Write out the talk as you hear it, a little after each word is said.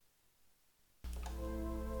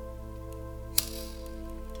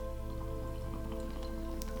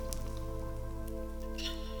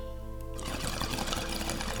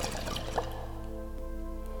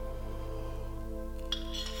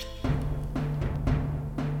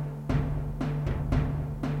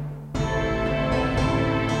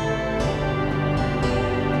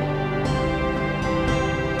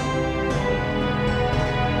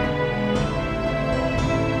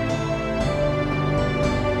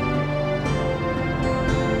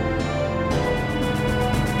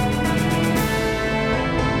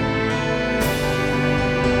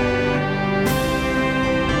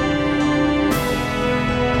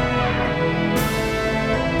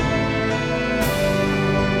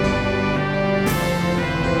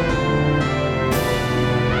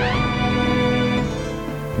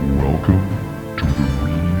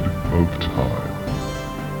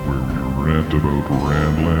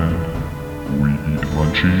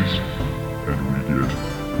cheese, and we get really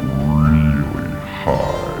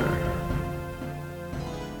high.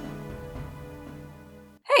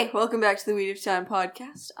 Hey, welcome back to the Weed of Time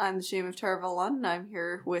podcast. I'm the Shame of Tarvalon, and I'm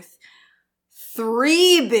here with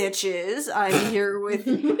 3 bitches. I'm here with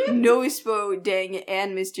Nospo, Dang,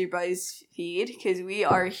 and Mr. BuzzFeed, because we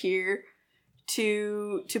are here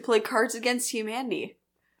to play Cards Against Humanity.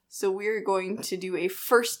 So we're going to do a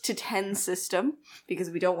 1st to 10 system, because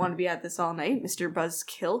we don't want to be at this all night. Mr.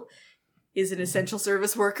 Buzzkill is an essential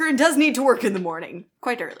service worker and does need to work in the morning,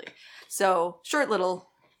 quite early. So, short little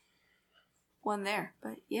one there,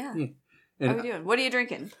 but yeah. And how are we doing? What are you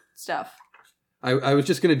drinking? Stuff. I was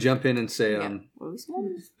just going to jump in and say, What are we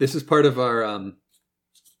smoking? this is part of our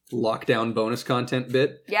lockdown bonus content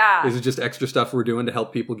bit. Yeah. This is just extra stuff we're doing to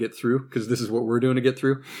help people get through, because this is what we're doing to get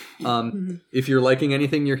through. If you're liking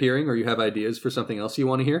anything you're hearing, or you have ideas for something else you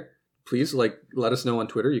want to hear, please let us know on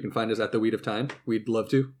Twitter. You can find us at the Weed of Time. We'd love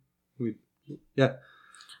to.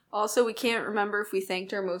 Also, we can't remember if we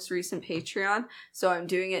thanked our most recent Patreon, so I'm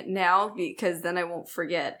doing it now because then I won't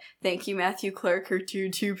forget. Thank you, Matthew Clark, our tier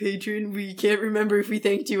 2 patron. We can't remember if we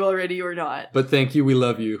thanked you already or not. But thank you. We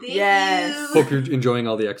love you. Thank Yes. you. Hope you're enjoying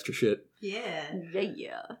all the extra shit. Yeah.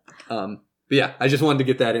 Yeah. But yeah, I just wanted to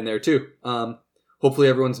get that in there too. Hopefully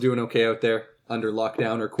everyone's doing okay out there under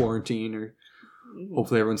lockdown or quarantine, or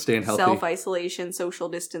hopefully everyone's staying healthy. Self-isolation, social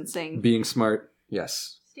distancing, Being smart.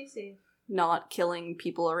 Yes. Stay safe. not killing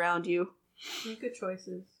people around you. Make good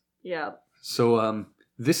choices. Yeah. So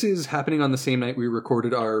this is happening on the same night we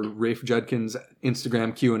recorded our Rafe Judkins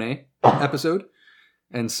Instagram Q&A episode.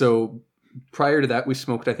 And so prior to that, we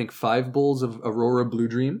smoked, I think, 5 bowls of Aurora Blue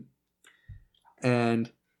Dream. And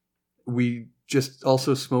we just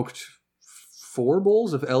also smoked 4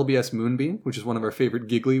 bowls of LBS Moonbeam, which is one of our favorite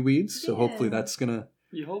giggly weeds. So hopefully that's going to...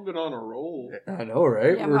 You've been on a roll. I know,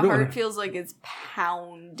 right? Yeah, my heart feels like it's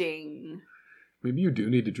pounding. Maybe you do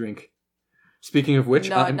need to drink. Speaking of which...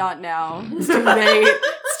 Not now. It's too late.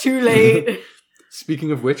 It's too late.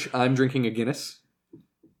 Speaking of which, I'm drinking a Guinness.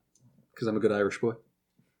 Because I'm a good Irish boy.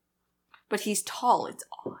 But he's tall. It's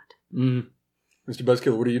odd. Mr.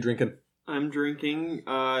 Buzzkill, what are you drinking? I'm drinking,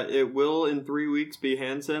 it will in 3 weeks be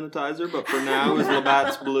hand sanitizer, but for now is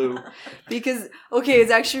Labatt's Blue. Because, okay,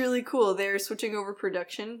 it's actually really cool. They're switching over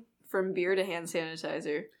production from beer to hand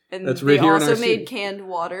sanitizer. And That's right they here in also our made city. canned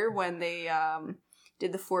water when they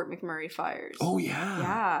did the Fort McMurray fires. Oh, yeah.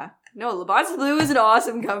 Yeah. No, Labatt's Blue is an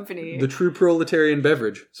awesome company. The true proletarian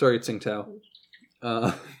beverage. Sorry, Tsingtao.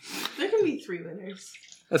 There can be 3 winners.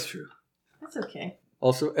 That's true. That's okay.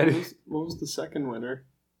 Also, What was the second winner?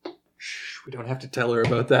 shh, we don't have to tell her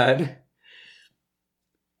about that.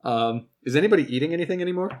 Is anybody eating anything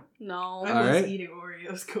anymore? No. I All was right. eating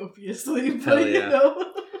Oreos copiously, Hell but yeah. you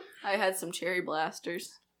know. I had some cherry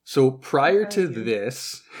blasters. So prior to Thank you.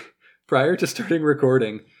 this, prior to starting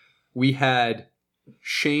recording, we had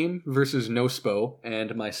Shame versus Nospo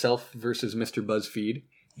and myself versus Mr. BuzzFeed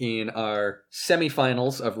in our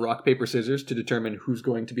semifinals of Rock, Paper, Scissors to determine who's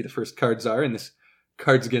going to be the first card czar in this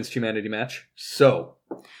Cards Against Humanity match. So,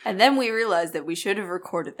 And then we realized that we should have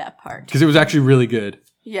recorded that part. because it was actually really good.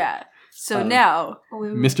 Yeah. So Um, now, Oh,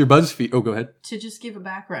 wait, Mr. BuzzFeed, oh, go ahead. To just give a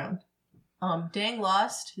background, Dang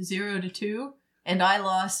lost 0-2, and I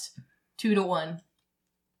lost 2-1.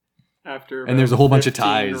 After And there's a whole bunch of 15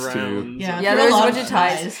 ties, too. rounds. Yeah, Yeah, there there's were a a bunch lot of of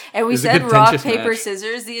ties. ties. And we It was a said good rock, contentious paper, match.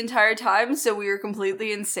 scissors the entire time, so we were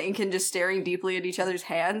completely in sync and just staring deeply at each other's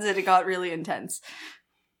hands, and it got really intense.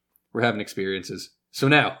 We're having experiences. So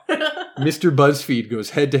now, Mr. BuzzFeed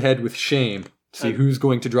goes head-to-head with Shame to see who's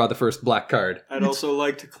going to draw the first black card. I'd also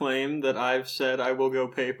like to claim that I've said I will go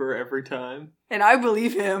paper every time. And I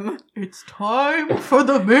believe him. It's time for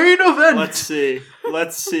the main event! Let's see.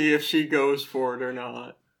 Let's see if she goes for it or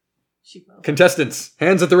not. She will. Contestants,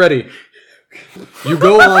 hands at the ready. You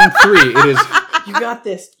go on 3. It is You got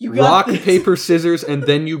this. You got rock, this. paper, scissors, and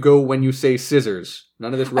then you go when you say scissors.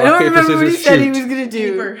 None of this I rock, don't paper, remember what he scissors, said he was shoot. going to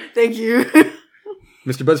do. Paper. Thank you.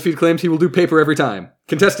 Mr. BuzzFeed claims he will do paper every time.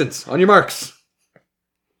 Contestants, on your marks.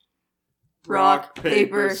 Rock,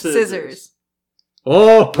 paper, scissors.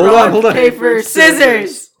 Oh, hold on. Paper,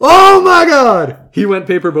 scissors. Oh my god! He went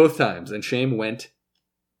paper both times, and Shame went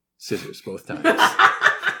scissors both times.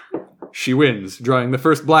 She wins, drawing the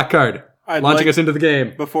first black card, launching us into the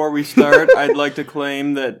game. Before we start, I'd like to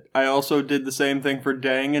claim that I also did the same thing for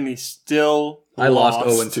Dang, and he still I lost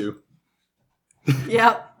 0-2.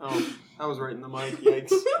 Yep. Oh, I was right in the mic.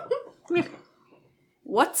 Yikes.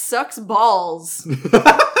 What sucks balls?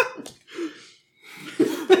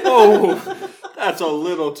 Oh, that's a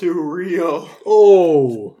little too real.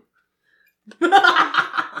 Oh.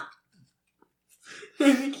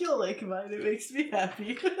 Maybe kill don't like mine. It makes me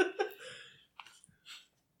happy.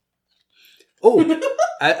 Oh,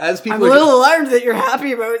 as people I'm a little alarmed that you're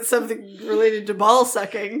happy about something related to ball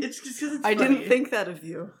sucking. It's just because it's I funny. didn't think that of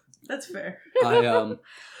you. That's fair.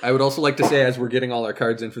 I would also like to say, as we're getting all our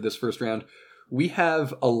cards in for this first round, we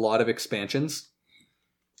have a lot of expansions.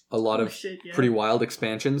 A lot of pretty wild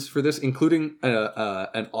expansions for this, including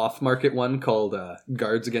an off-market one called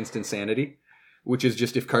Guards Against Insanity, which is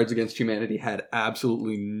just if Cards Against Humanity had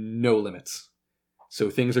absolutely no limits. So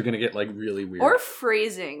things are going to get like really weird. Or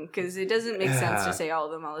phrasing, because it doesn't make sense to say all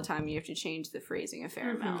of them all the time. You have to change the phrasing a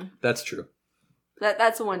fair amount. That's true.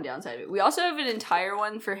 That's the one downside of it. We also have an entire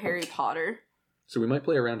one for Harry Potter. So we might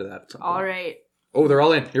play around to that at some point. All right. Oh, they're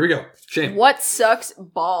all in. Here we go. Shame. What sucks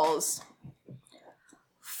balls?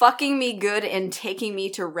 Fucking me good and taking me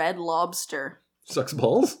to Red Lobster. Sucks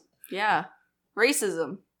balls? Yeah.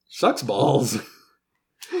 Racism. Sucks balls.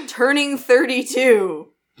 Turning 32.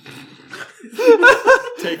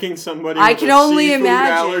 Taking somebody I with can a only seafood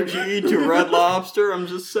imagine. allergy to Red Lobster, I'm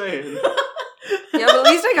just saying. Yeah, but at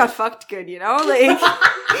least I got fucked good, you know? Like,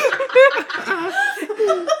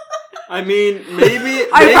 I mean, maybe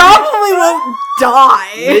I probably won't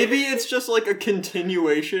die. maybe it's just like a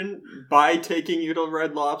continuation by taking you to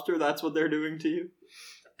Red Lobster. That's what they're doing to you.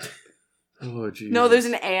 Oh, jeez. No, there's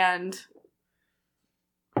an and.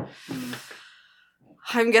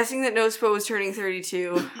 I'm guessing that Nospo was turning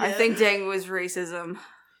 32. I Yeah. think Dang was racism.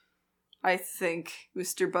 I think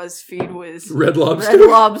Mr. BuzzFeed was Red Lobster. Red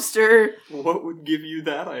Lobster. What would give you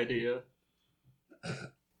that idea?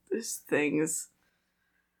 There's things.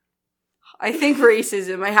 I think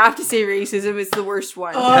racism. I have to say racism is the worst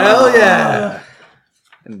one. Oh. Hell yeah!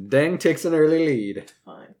 And Dang takes an early lead.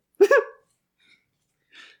 Fine.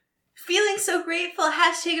 Feeling so grateful.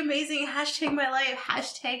 Hashtag amazing. Hashtag my life.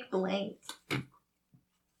 Hashtag blank.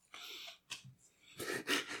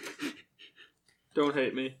 Don't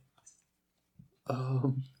hate me.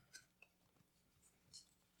 I'm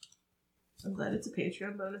glad it's a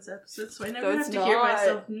Patreon bonus episode, so I No, never it's have to hear not.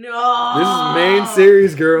 myself. No, This is main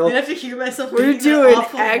series, girl. I have to hear myself. We're doing that doing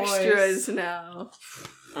awful extras voice. now.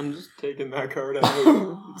 I'm just taking that card out.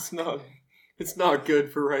 It's not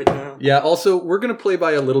good for right now. Yeah, also, we're going to play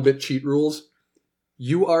by a little bit cheat rules.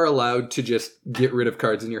 You are allowed to just get rid of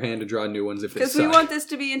cards in your hand and draw new ones if they Because suck. we want this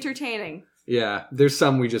to be entertaining. Yeah, there's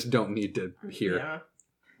some we just don't need to hear. Yeah.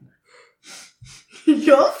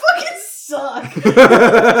 Y'all fucking suck.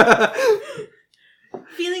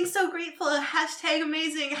 Feeling so grateful. Hashtag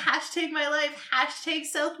amazing. Hashtag my life. Hashtag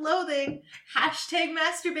self-loathing. Hashtag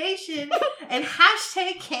masturbation. And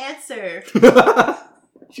hashtag cancer.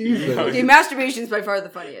 Jesus. Okay, masturbation's by far the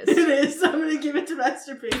funniest. It is. I'm gonna give it to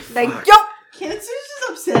masturbation. Thank you! Cancer's just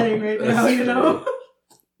upsetting right now, That's you know?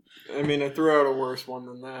 I mean, I threw out a worse one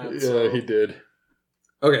than that. Yeah, so. he did.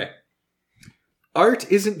 Okay. Art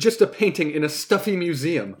isn't just a painting in a stuffy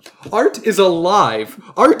museum. Art is alive.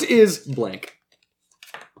 Art is blank.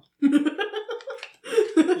 You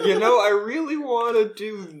know, I really want to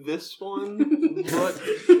do this one, but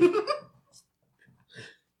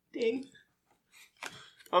Dang.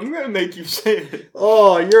 I'm going to make you say it.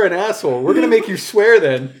 Oh, you're an asshole. We're going to make you swear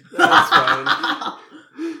then. That's fine.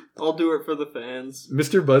 I'll do it for the fans.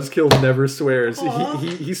 Mr. Buzzkill never swears. Aw.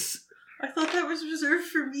 He's... I thought that was reserved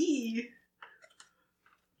for me.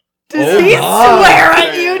 Does Oh he my. swear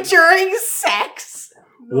at you during sex?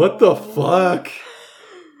 What the fuck?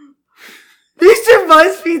 Mr.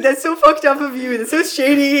 BuzzFeed, that's so fucked up of you. That's so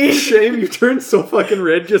shady. Shame you turned so fucking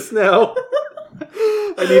red just now.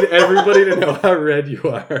 I need everybody to know how red you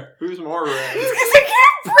are. Who's more red? Because I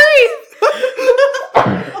can't breathe.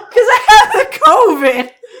 Because I have the COVID.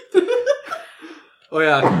 Oh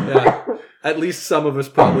yeah. At least some of us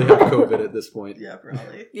probably have COVID at this point. Yeah,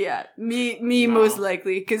 probably. Yeah, me most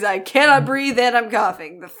likely. Because I cannot breathe and I'm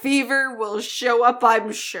coughing. The fever will show up,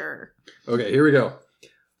 I'm sure. Okay, here we go.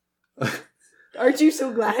 Aren't you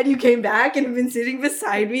so glad you came back and have been sitting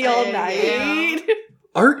beside me all I night?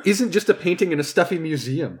 Art isn't just a painting in a stuffy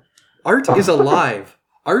museum. Art is alive.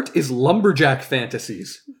 Art is lumberjack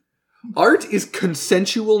fantasies. Art is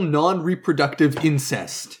consensual non-reproductive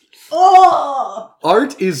incest. Oh!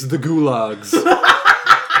 Art is the gulags.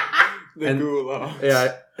 The And- gulag.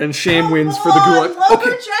 Yeah, and shame wins for the Come gulag. on, Okay.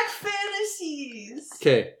 Lumberjack fantasies.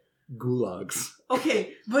 Okay, gulags.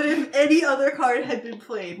 Okay, but if any other card had been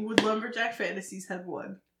played, would Lumberjack Fantasies have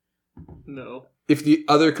won? No. If the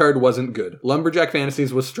other card wasn't good, lumberjack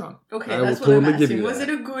fantasies was strong. Okay, I that's will what I'm totally give asking. you Was that.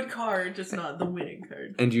 it a good card, just not the winning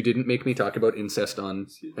card? And you didn't make me talk about incest on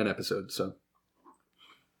an episode, so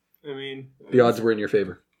I mean, the odds were in your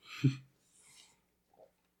favor.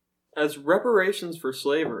 as reparations for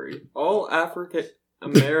slavery, all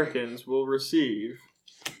Americans will receive.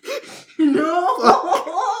 No!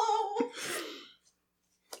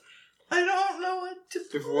 I don't know what to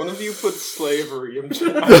If one of you puts slavery, I'm just,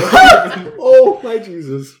 Oh my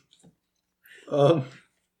Jesus. Oh,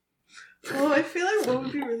 I feel like what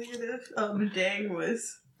would be really good if Dang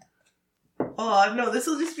was. Oh no, this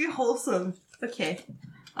will just be wholesome. Okay,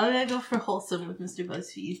 I'm gonna go for wholesome with Mr.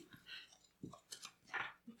 BuzzFeed.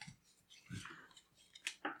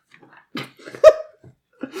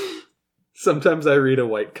 Sometimes I read a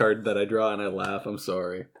white card that I draw and I laugh. I'm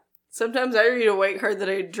sorry. Sometimes I read a white card that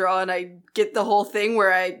I draw and I get the whole thing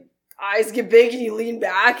where eyes get big and you lean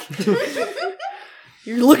back.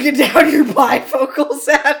 You're looking down your bifocals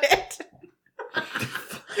at it.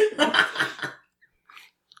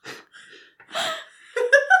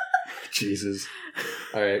 Jesus.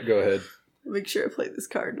 All right, go ahead. Make sure I play this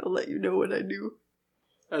card and I'll let you know what I do.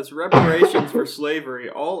 as reparations for slavery,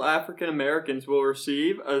 all African Americans will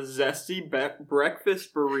receive a zesty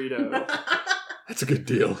breakfast burrito, That's a good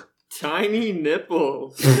deal. tiny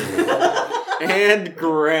nipples, and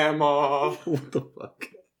grandma. What the fuck?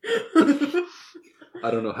 I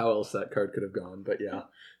don't know how else that card could have gone, but yeah.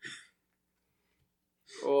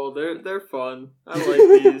 Oh, they're fun. I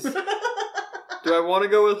like these. Do I want to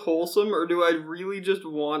go with wholesome, or do I really just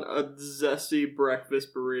want a zesty breakfast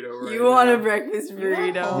burrito right You want now? a breakfast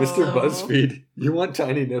burrito. Mr. BuzzFeed, you want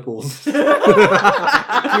tiny nipples. You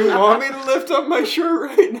want me to lift up my shirt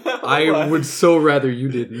right now? I would so rather you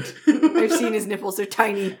didn't. I've seen his nipples. They're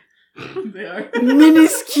tiny. They are.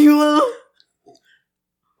 Minuscule.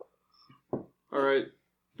 Alright,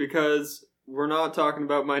 because we're not talking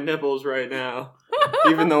about my nipples right now,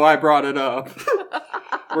 even though I brought it up.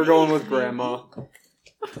 We're going with grandma.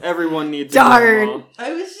 Everyone needs Darn. a grandma.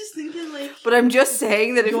 I was just thinking, like, But I'm just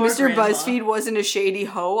saying that if Your Mr. grandma. BuzzFeed wasn't a shady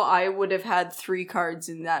hoe, I would have had 3 cards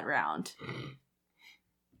in that round.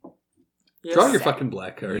 Yes. Draw your fucking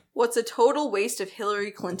black card. What's a total waste of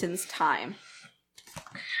Hillary Clinton's time?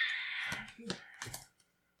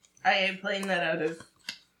 I am playing that out of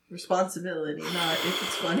responsibility, not if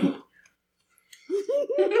it's funny.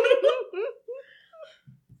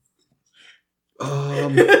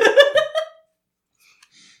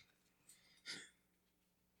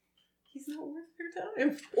 He's not worth your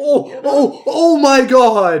time. Oh my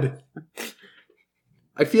god!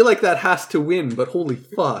 I feel like that has to win, but holy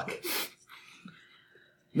fuck.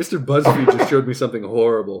 Mr. BuzzFeed just showed me something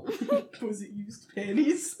horrible. Was it used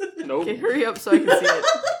panties? Nope. Okay, hurry up so I can see it.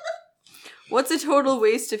 What's a total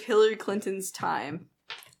waste of Hillary Clinton's time?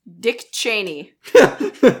 Dick Cheney.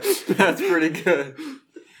 That's pretty good.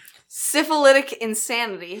 Syphilitic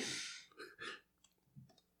insanity.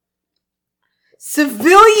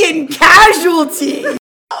 Civilian casualty!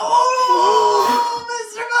 Oh,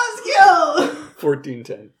 Mr. Buzzkill!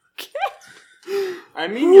 1410. I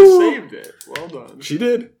mean, you saved it. Well done. She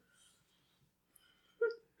did.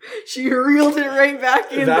 She reeled it right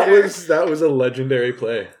back in That there. was a legendary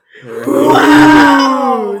play.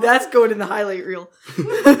 Wow! That's going in the highlight reel.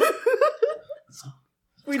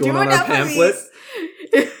 We going do on our enough of pamphlet?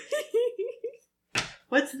 these.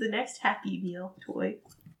 What's the next Happy Meal toy?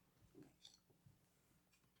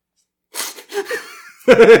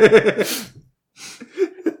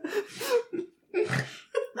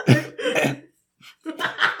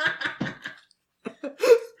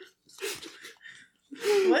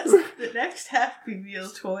 What's the next Happy Meal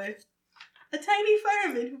toy? A tiny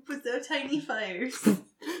fireman who puts out tiny fires.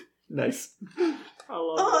 Nice. I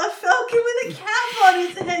love Oh, it. a falcon with a cap on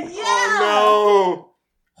its head. Yeah. Oh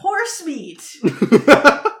Horse meat.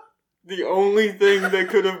 no! The only thing that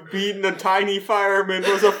could have beaten a tiny fireman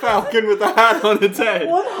was a falcon with a hat on its head.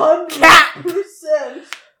 100%.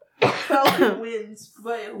 Falcon wins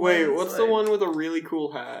by a Wait, what's the landslide. one with a really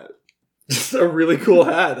cool hat? Just a really cool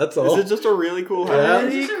hat, that's all. Is it just a really cool Yeah. hat?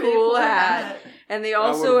 Really It's just a cool hat. And they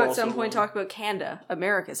also would've at some also point won. talked about Kanda,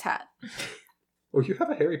 America's hat. Oh, you have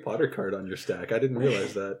a Harry Potter card on your stack. I didn't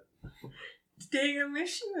realize that. Dang, I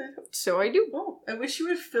wish you would. So I do. Oh, I wish you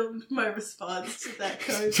would have filmed my response to that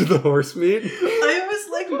card. To the horse meat? I was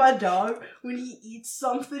like my dog when he eats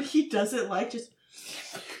something he doesn't like. Just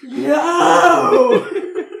no.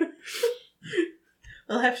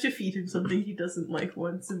 I'll have to feed him something he doesn't like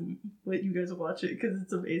once and let you guys watch it because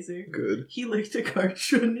it's amazing. Good. He licked a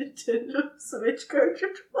cartridge, a Nintendo Switch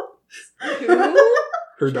cartridge once.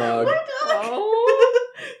 Her dog. My dog. Oh.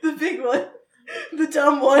 The big one. The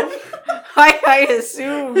dumb one. I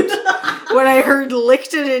assumed when I heard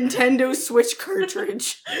licked a Nintendo Switch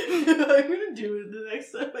cartridge. I'm gonna do it the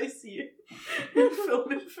next time I see it. And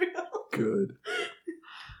film it for y'all. Good.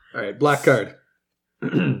 Alright, black card.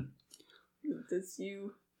 That's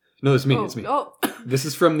you. No, it's me. It's me. Oh, This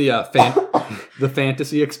is from the the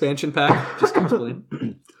fantasy expansion pack. Just to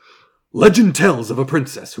explain. Legend tells of a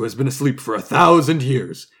princess who has been asleep for 1,000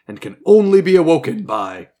 years and can only be awoken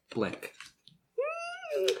by blank.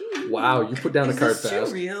 Wow, you put down a Is card this fast.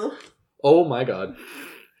 too real? Oh my god.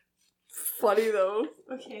 funny though.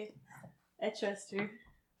 Okay. I trust her.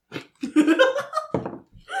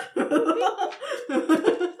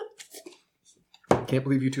 Can't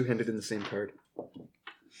believe you two handed in the same card.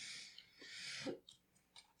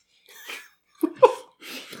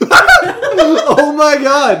 Oh my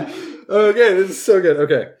god! Okay, this is so good.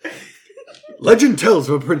 Okay. Legend tells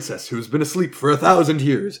of a princess who has been asleep for 1,000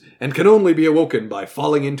 years and can only be awoken by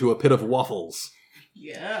falling into a pit of waffles.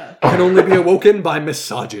 Yeah. Can only be awoken by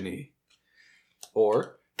misogyny.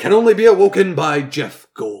 Or can only be awoken by Jeff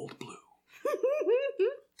Goldblum.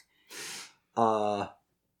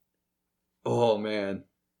 Oh man.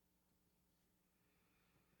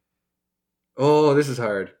 Oh, this is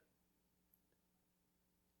hard.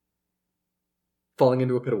 Falling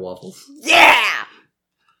into a pit of waffles. Yeah!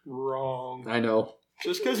 Wrong. I know.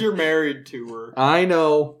 Just because you're married to her. I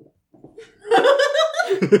know.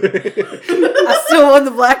 I still won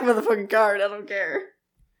the black motherfucking card. I don't care.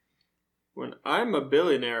 When I'm a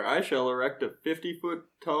billionaire, I shall erect a 50-foot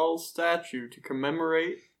tall statue to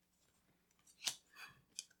commemorate.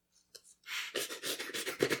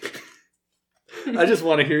 I just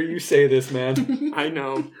want to hear you say this, man. I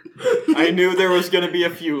know. I knew there was going to be a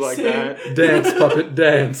few like Same. that. Dance, puppet,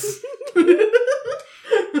 dance.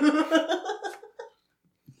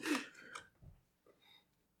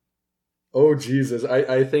 Oh, Jesus.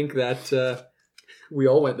 I think that we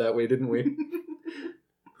all went that way, didn't we?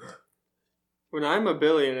 When I'm a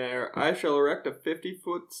billionaire, I shall erect a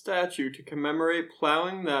 50-foot statue to commemorate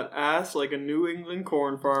plowing that ass like a New England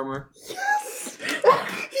corn farmer. Yes!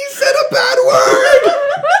 He said a bad word!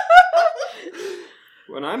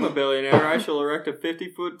 When I'm a billionaire, I shall erect a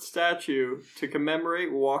 50-foot statue to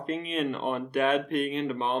commemorate walking in on dad peeing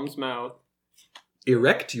into mom's mouth.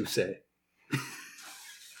 Erect, you say?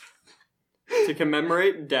 To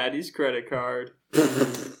commemorate daddy's credit card.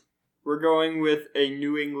 We're going with a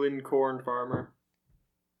New England corn farmer.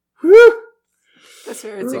 Whew! That's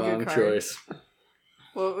fair. It's a Wrong good card. choice.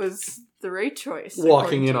 What was the right choice? Walking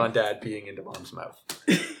according in to- on dad peeing into mom's mouth.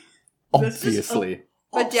 This is Obviously.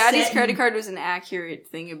 But Daddy's Offset. credit card was an accurate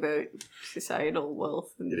thing about societal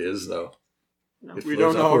wealth. And, It is, though. No. It We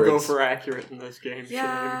flows don't all go upwards. for accurate in this game.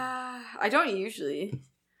 Yeah, I don't usually.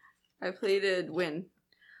 I played a win.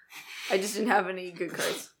 I just didn't have any good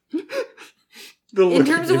cards. The In look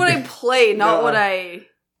terms you of what I gave me. play, not No. what I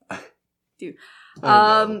do.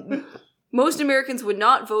 I know. Most Americans would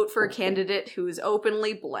not vote for a candidate who is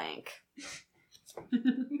openly blank.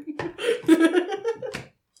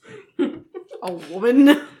 A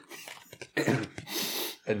woman.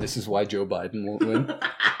 And this is why Joe Biden won't win.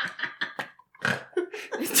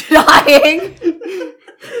 Dying.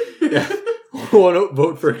 Yeah. Won't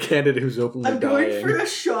vote for a candidate who's openly I'm dying. going for a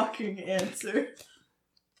shocking answer.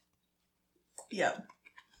 Yep.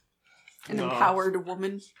 An No. empowered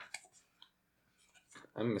woman.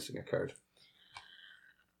 I'm missing a card.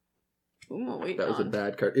 Ooh, wait That was a on.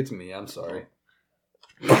 bad card. It's me, I'm sorry.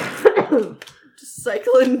 Just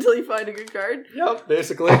cycle it until you find a good card. Yep,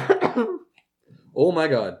 basically. Oh my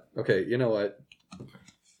god. Okay, you know what?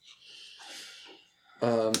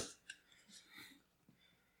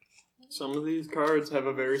 Some of these cards have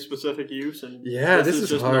a very specific use, and Yeah, this is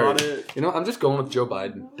just hard. not it. You know, I'm just going with Joe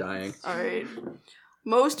Biden dying. Alright.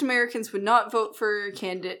 Most Americans would not vote for a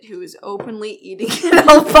candidate who is openly eating an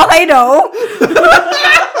albino.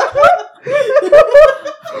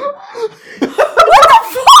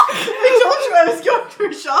 I told you I was going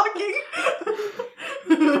for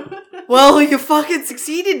shocking. Well, you fucking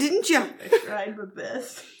succeeded, didn't you? I tried my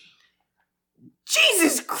best.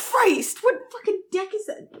 Jesus Christ! What fucking deck is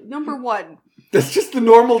that? Number 1. That's just the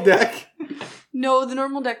normal deck. No, the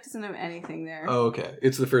normal deck doesn't have anything there. Oh, okay.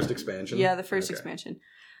 It's the first expansion. Yeah, the first Okay. expansion.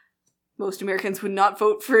 Most Americans would not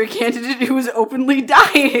vote for a candidate who is openly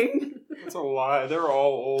dying. That's a lie. They're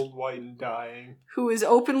all old, white, and dying. Who is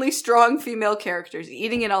openly strong female characters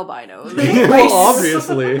eating an albino. Well,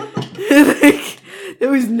 obviously. Like, it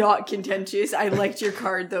was not contentious. I liked your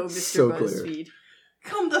card though, Mr. So clear. BuzzFeed.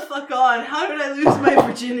 Come the fuck on. How did I lose my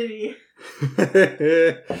virginity?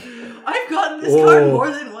 I've gotten this card Oh. more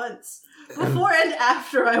than once. Before and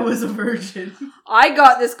after I was a virgin. I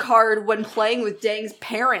got this card when playing with Dang's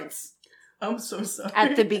parents I'm so sorry.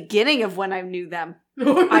 at the beginning of when I knew them.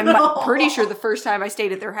 Oh, I'm no. pretty sure the first time I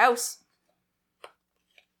stayed at their house.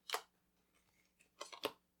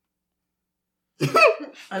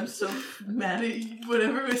 I'm so mad at you.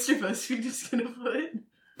 Whatever Mr. BuzzFeed is gonna put.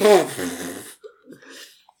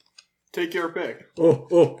 Take your pick.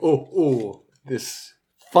 Oh. This.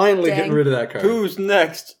 Finally Dang. getting rid of that card. Who's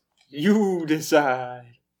next? You decide.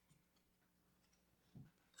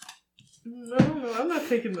 No, I'm not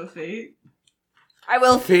taking the fate. I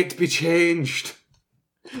will. Fate be changed.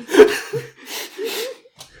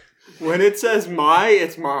 When it says my,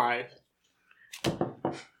 it's my.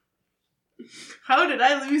 How did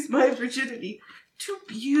I lose my virginity? Two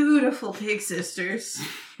beautiful pig sisters.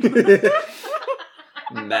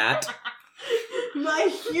 Matt. My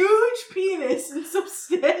huge penis and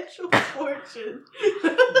substantial fortune.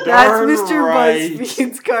 That's Darn Mr. right.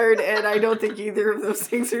 BuzzFeed's card, and I don't think either of those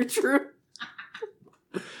things are true.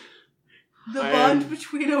 The I bond am-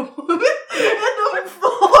 between a woman and a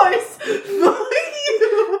horse. Fuck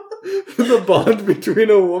you. The bond between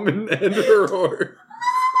a woman and her horse.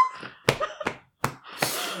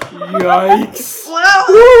 Yikes.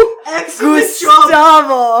 Wow. Excellent job,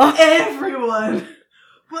 Gustavo! everyone.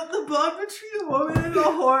 But the bond between a woman and a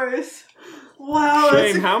horse. Wow.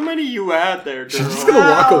 that's Shame, how many you had there, She's girl? just gonna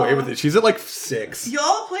walk Wow. away with it. She's at like 6.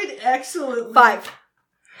 Y'all played excellently. 5.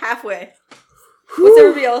 Halfway. What's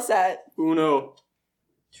everybody else at? Uno.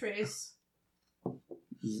 Trace.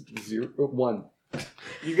 1.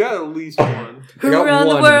 You got at least one. I Who got run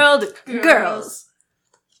the one. world? Girls.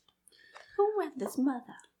 Who went this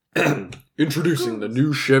mother? Introducing the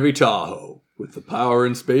new Chevy Tahoe with the power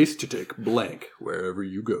and space to take blank wherever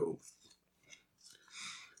you go.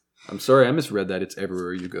 I'm sorry, I misread that. It's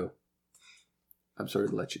everywhere you go. I'm sorry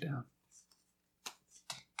to let you down.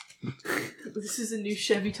 This is a new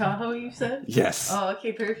Chevy Tahoe, you said? Yes. Oh,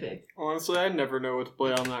 okay, perfect. Honestly, I never know what to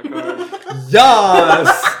play on that card.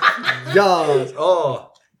 Yes! Yes!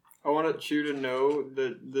 Oh. I want you to know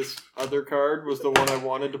that this other card was the one I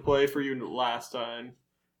wanted to play for you last time.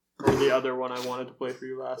 Or the other one I wanted to play for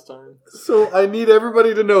you last time. So I need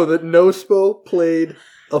everybody to know that Nospo played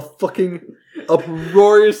a fucking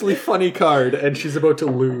uproariously funny card and she's about to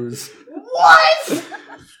lose. What?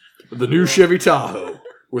 The new Chevy Tahoe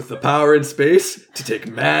with the power and space to take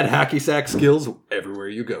mad hacky sack skills everywhere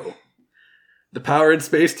you go. The power and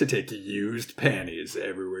space to take used panties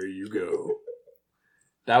everywhere you go.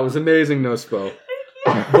 That was amazing, Nospo.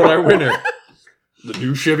 But our winner, the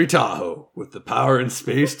new Chevy Tahoe with the power and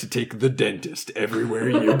space to take the dentist everywhere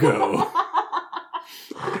you go.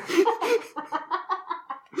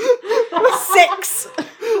 6.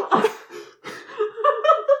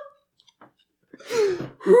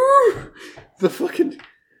 The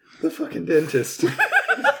fucking dentist.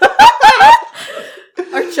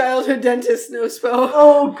 Our childhood dentist, Nospo.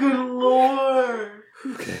 Oh, good lord.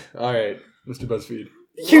 Okay, alright, Mr. BuzzFeed.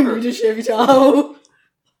 You need a Chevy Tahoe.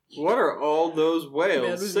 What are all those Man,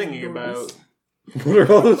 whales this is singing enormous. about? What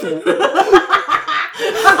are all those?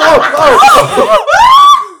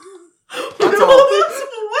 That's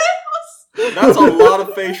a, that's a lot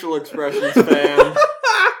of facial expressions, fam.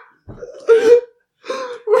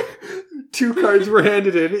 2 cards were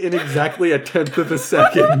handed in exactly a 1/10 of a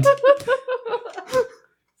second.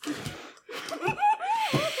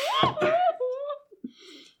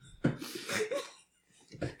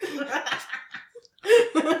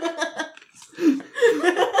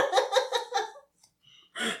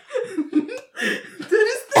 That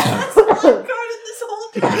is the best card in this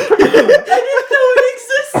whole game. I didn't know it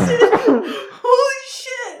existed. Holy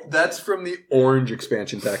shit. That's from the orange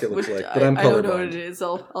expansion pack, it looks Which like. But I'm I don't know what it colorblind. is.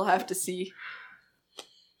 I'll have to see.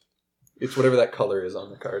 It's whatever that color is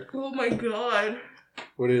on the card. Oh my god.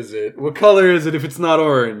 What is it? What color is it if it's not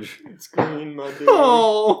orange? It's green, my dude.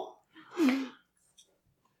 Oh!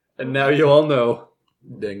 And now you all know.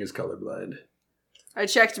 Dang is colorblind. I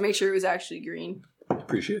checked to make sure it was actually green.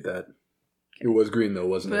 Appreciate that. It was green though,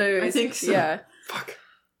 wasn't But it? anyways, I think so. yeah. Fuck.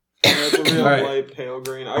 That's a real Alright. light pale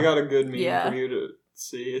green. I got a good meme Yeah. for you to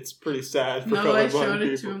see. It's pretty sad for No, I colorblind showed it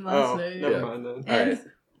to people. him last oh, night. never Yeah. mind then. Alright.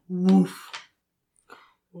 Woof.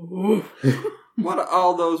 What are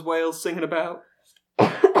all those whales singing about?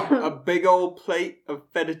 A big old plate of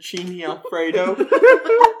fettuccine alfredo.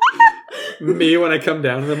 Me when I come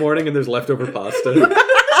down in the morning and there's leftover pasta.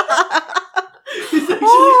 It's actually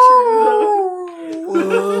true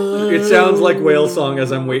though. It sounds like whale song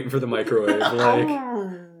as I'm waiting for the microwave. Like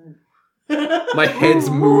my head's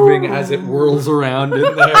moving as it whirls around in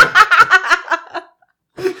there.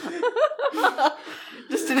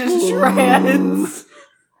 Just in his trance.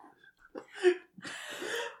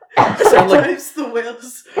 Sound like Sometimes the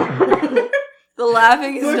whales. The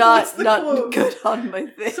laughing is What's the not quote? good on my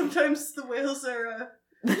thing. Sometimes the whales are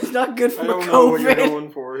It's not good I for don't know what you're COVID.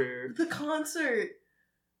 going for here. the concert.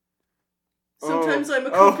 Sometimes I'm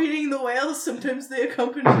accompanying the whales, sometimes they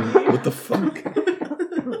accompany me. What the fuck?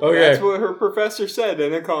 That's what her professor said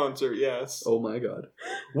in a concert, yes. Oh my god.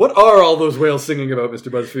 What are all those whales singing about,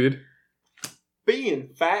 Mr. BuzzFeed? Being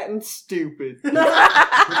fat and stupid. You're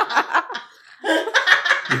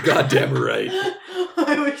goddamn right.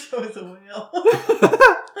 I wish I was a whale.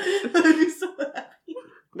 I'd be so happy.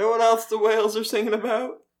 Know what else the whales are singing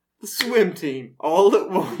about? The swim team, all at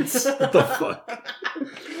once. What the fuck?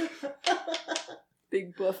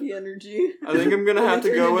 Big Buffy energy. I think I'm gonna have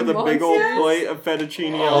to go with a big old plate of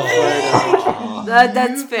fettuccine Oh. alfredo.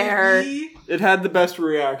 That's fair. It had the best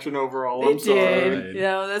reaction overall, I'm It sorry. did.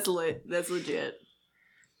 Yeah, that's lit. That's legit.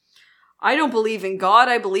 I don't believe in God,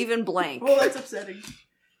 I believe in blank. Well, that's upsetting.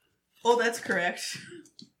 Oh, that's correct.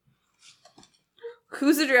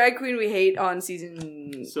 Who's the drag queen we hate on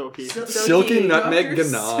season... Silky. Silky Nutmeg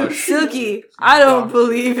Doctors. Ganache. Silky. I don't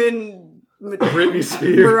believe in... Britney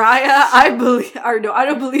Spears. Mariah. I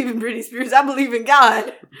don't believe in Britney Spears. I believe in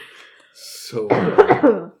God. So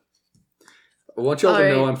bad. I want y'all to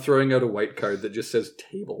know Alright. I'm throwing out a white card that just says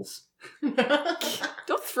tables.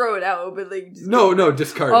 Don't throw it out, but like... just- No,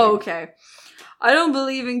 discard. Oh, okay. I don't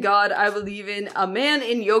believe in God. I believe in a man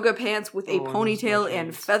in yoga pants with a Oh, I ponytail miss my and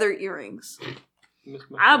pants. feather earrings. Miss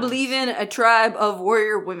my I friends. believe in a tribe of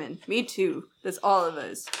warrior women. Me too. That's all of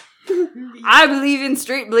us. I believe in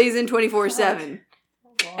straight blazing 24/7.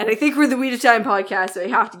 And I think we're the Weed of Time podcast, so I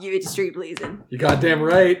have to give it to straight blazing. You goddamn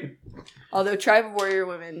right. Although tribe of warrior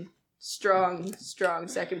women, strong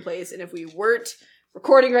second place. And if we weren't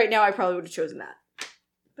recording right now, I probably would have chosen that.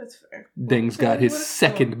 That's fair. Ding's got his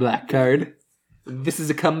second black card. This is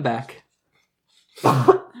a comeback.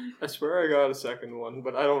 I swear I got a second one,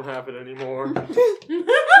 but I don't have it anymore.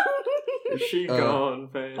 Is she gone,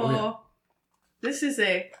 fam? Oh, this is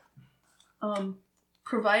a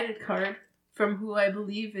provided card from who I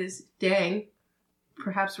believe is Dang,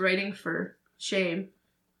 perhaps writing for shame,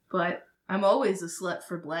 but I'm always a slut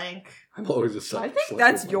for blank. I'm always a sucker. I think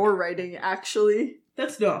that's your writing, actually.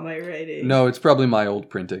 That's not my writing. No, it's probably my old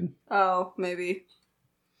printing. Oh, maybe.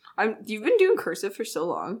 You've been doing cursive for so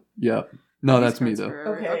long. Yep. No, These that's me cards though.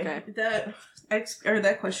 forever. Okay,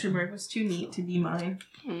 that question mark was too neat to be mine.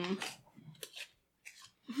 Hmm.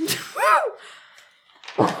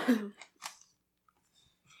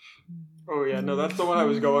 Oh yeah, no, that's the one I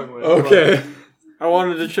was going with. Okay. but I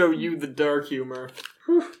wanted to show you the dark humor.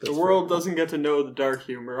 The world doesn't get to know the dark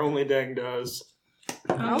humor, only Dang does.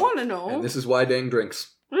 I want to know. And this is why Dang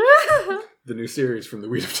drinks. The new series from the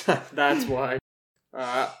Weed of Time. That's why.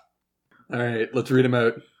 Alright, let's read them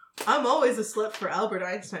out. I'm always a slut for Albert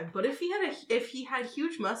Einstein, but if he had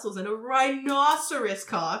huge muscles and a rhinoceros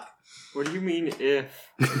cock, What do you mean if?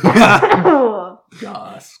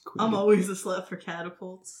 Gosh. I'm always a slut for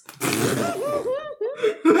catapults. No,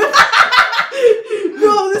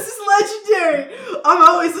 this is legendary. I'm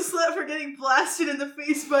always a slut for getting blasted in the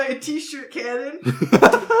face by a t-shirt cannon.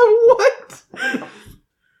 What?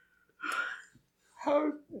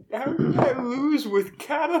 How did I lose with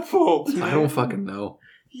catapult? I don't fucking know.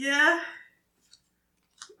 Yeah.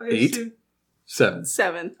 I 8? assume, 7.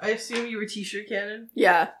 7. I assume you were t-shirt cannon.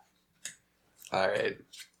 Yeah. Alright.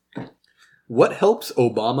 What helps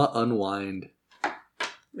Obama unwind?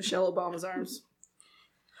 Michelle Obama's arms.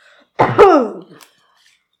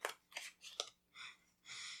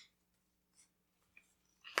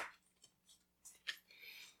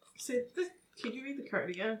 Can you read the card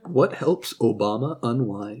again? What helps Obama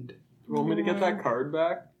unwind? You want me to get that card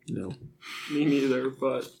back? No. Me neither,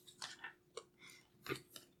 but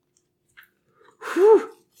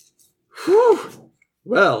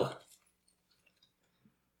Well,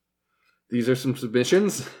 these are some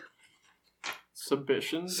submissions.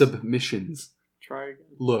 submissions. Submissions. Try again.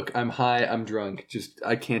 Look, I'm high, I'm drunk.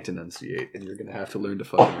 I can't enunciate, and you're gonna have to learn to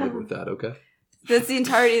fucking live with that, okay? That's the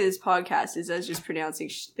entirety of this podcast, is us just pronouncing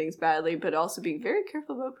things badly, but also being very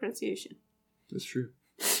careful about pronunciation. That's true.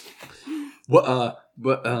 What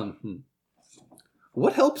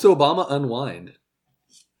helps Obama unwind?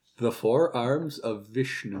 The forearms of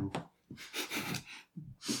Vishnu.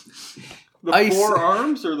 The Ice.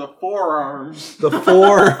 forearms or the forearms? The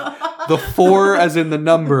four as in the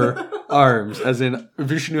number arms, as in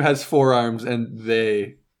Vishnu has 4 arms and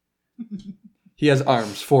he has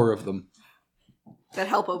arms, 4 of them. That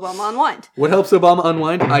help Obama unwind. What helps Obama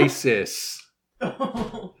unwind? ISIS.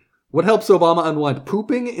 What helps Obama unwind?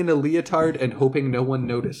 Pooping in a leotard and hoping no one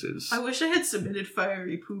notices. I wish I had submitted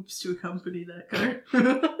fiery poops to accompany that card.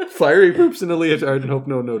 Fiery poops in a leotard and hope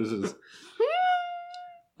no one notices.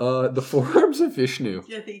 The forearms of Vishnu.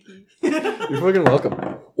 Yeah, thank you. You're fucking welcome.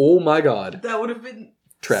 Oh my god. That would have been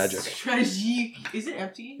Tragic. Tragic. Is it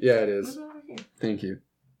empty? Yeah, it is. What Thank you.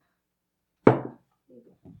 All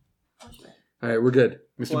right, we're good.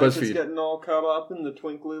 Mr. Blanket's BuzzFeed. getting all caught up in the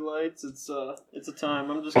twinkly lights. It's a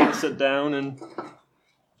time. I'm just gonna sit down and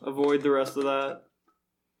avoid the rest of that.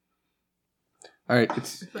 All right,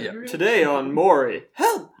 it's yeah. Today on Maury.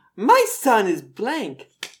 Help! My son is blank.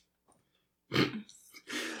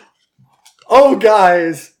 Oh,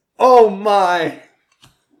 guys! Oh my!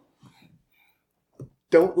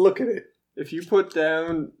 Don't look at it. If you put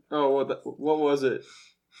down, what was it?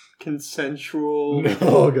 Consensual.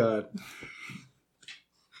 Oh God.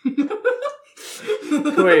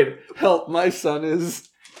 Wait, help! My son is.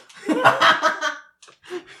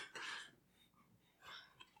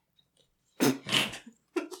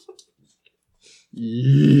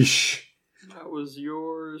 Yeesh. That was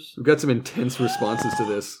yours. We've got some intense responses to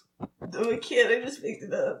this. No, I can't. I just picked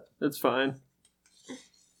it up. It's fine.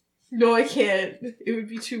 No, I can't. It would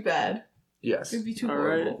be too bad. Yes. It would be too All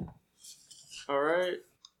horrible. All right.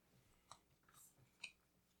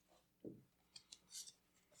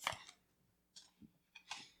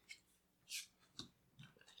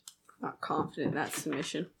 Not confident in that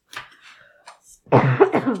submission.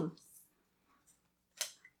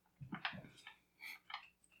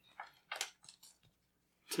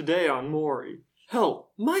 Today on Maury.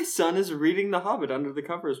 Help! My son is reading The Hobbit under the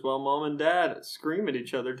covers while Mom and Dad scream at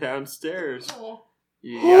each other downstairs. Oh.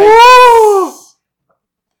 Yikes!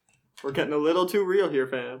 We're getting a little too real here,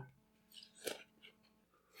 fam.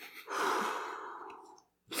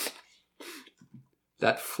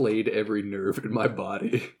 That flayed every nerve in my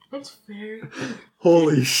body. That's fair.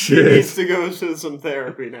 Holy He needs shit! to go to some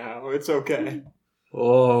therapy now. It's okay.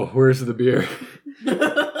 Oh, where's the beer?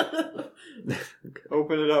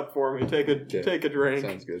 Open it up for me. Take a drink.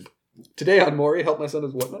 Sounds good. Today on Maury, help my son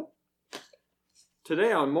is what now?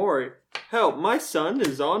 Today on Maury. Help! My son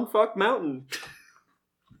is on Fuck Mountain.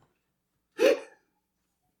 I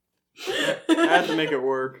had to make it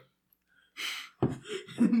work.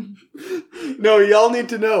 No, y'all need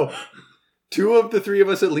to know. 2 of the 3 of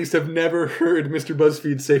us at least have never heard Mr.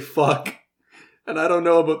 BuzzFeed say fuck. And I don't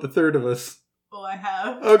know about the third of us. Oh, I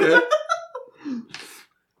have. Okay.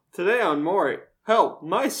 Today on Maury. Help!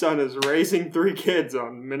 My son is raising 3 kids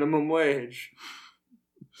on minimum wage.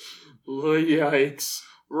 Yikes.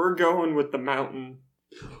 We're going with the mountain.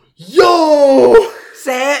 Yo!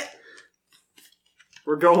 Say it!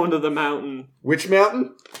 We're going to the mountain. Which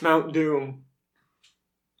mountain? Mount Doom.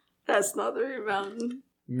 That's not the right mountain.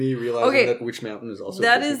 Me realizing Okay. that which mountain is also...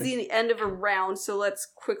 That is the end of a round, so let's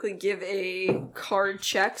quickly give a card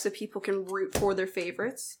check so people can root for their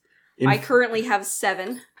favorites. I currently have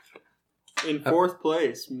 7. In 4th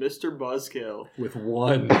place, Mr. Buzzkill. With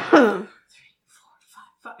 1. 5.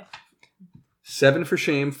 7 for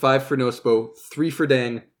Shame, 5 for Nospo, 3 for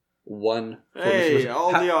Dang, 1 for Hey, Mr.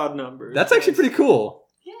 all the odd numbers. That's actually pretty cool.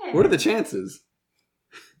 Yeah. What are the chances?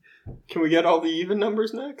 Can we get all the even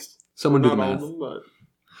numbers next? Someone do the Not all of math. them, but...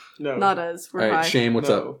 No. Not us. We're Alright, high. Shame, what's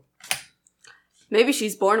No. up? Maybe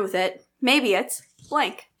she's born with it. Maybe it's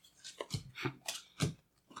blank.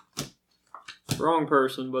 Wrong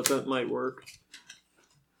person, but that might work.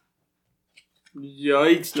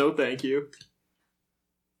 Yikes, no thank you.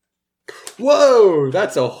 Whoa!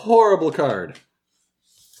 That's a horrible card.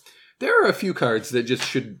 There are a few cards that just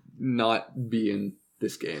should not be in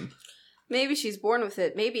this game. Maybe she's born with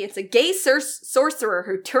it. Maybe it's a gay sorcerer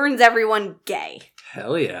who turns everyone gay.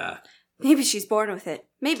 Hell yeah. Maybe she's born with it.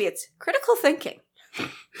 Maybe it's critical thinking.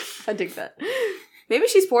 I dig that. Maybe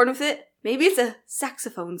she's born with it. Maybe it's a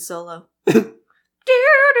saxophone solo.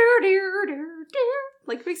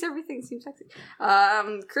 Like, makes everything seem sexy.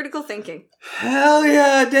 Critical thinking. Hell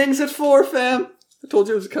yeah! Dang's at 4, fam! I told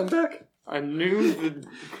you it was a comeback. I knew the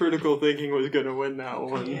critical thinking was going to win that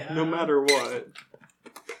one, Yeah. no matter what.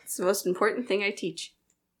 It's the most important thing I teach.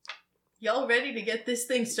 Y'all ready to get this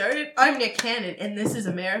thing started? I'm Nick Cannon, and this is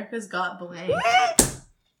America's Got Blank.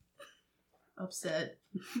 Upset.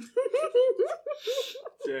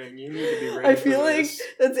 Dang, you need to be ready I for feel like this.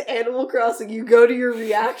 that's Animal Crossing. You go to your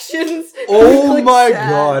reactions. Oh click my sad.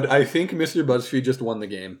 god, I think Mr. BuzzFeed just won the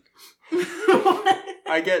game.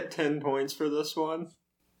 I get 10 points for this one.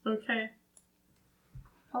 Okay.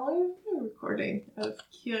 How long have you been recording? Out of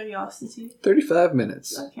curiosity. 35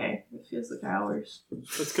 minutes. Okay, it feels like hours.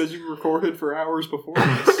 That's because you recorded for hours before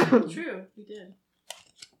this. True, we did.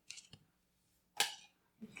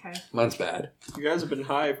 Okay. Mine's bad. You guys have been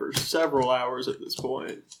high for several hours at this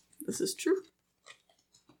point. This is true.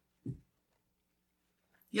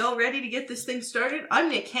 Y'all ready to get this thing started? I'm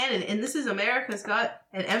Nick Cannon, and this is America's Got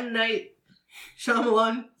an M. Night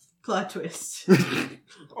Shyamalan plot twist.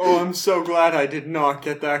 Oh, I'm so glad I did not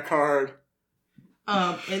get that card.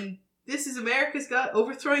 And This is America's Got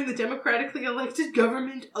Overthrowing the Democratically Elected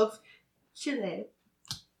Government of Chile.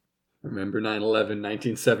 Remember 9/11,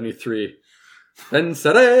 1973.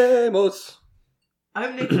 Venceremos!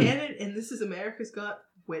 I'm Nick Cannon, and this is America's Got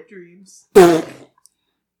Wet Dreams. Wet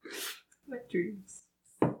Dreams.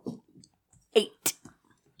 8.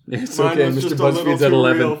 It's Mine okay, was Mr. just a little BuzzFeed's at too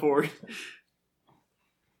 11. real for you.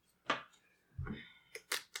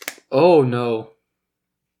 Oh no.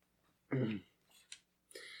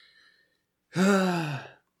 I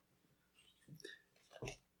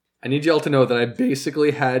need y'all to know that I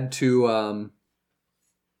basically had to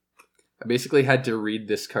read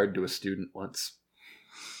this card to a student once.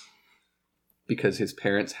 Because his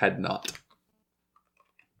parents had not.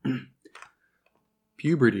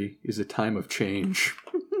 Puberty is a time of change.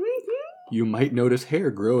 You might notice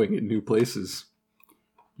hair growing in new places.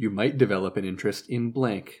 You might develop an interest in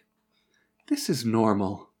blank. This is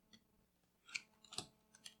normal.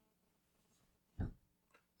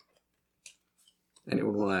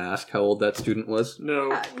 Anyone want to ask how old that student was?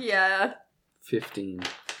 No. Yeah. 15.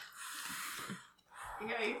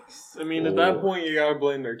 Yikes. I mean, at that point, you gotta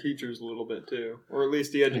blame their teachers a little bit, too. Or at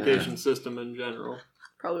least the education system in general.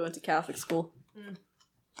 Probably went to Catholic school.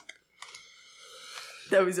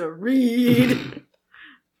 That was a read.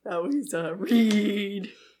 That was a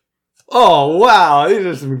read. Oh, wow. These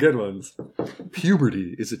are some good ones.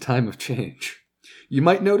 Puberty is a time of change. You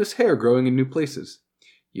might notice hair growing in new places.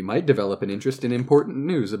 You might develop an interest in important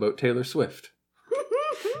news about Taylor Swift.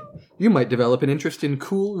 You might develop an interest in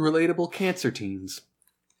cool, relatable cancer teens.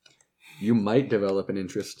 You might develop an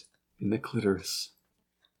interest in the clitoris.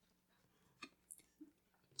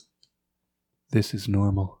 This is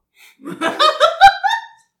normal.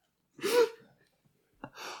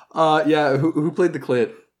 Yeah, who played the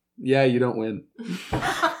clit? Yeah, you don't win.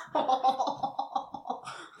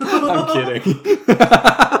 I'm kidding.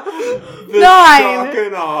 The 9! shock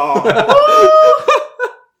and awe.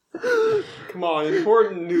 Come on,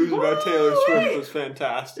 important news about Taylor Swift was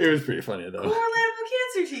fantastic. It was pretty funny, though. More relatable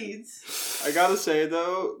cancer teens. I gotta say,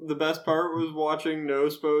 though, the best part was watching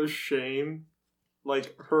Nospo's shame.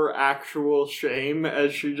 Like, her actual shame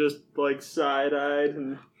as she just, like, side-eyed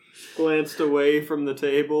and glanced away from the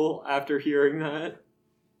table after hearing that.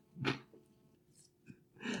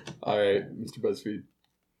 Alright, Mr. BuzzFeed.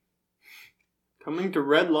 Coming to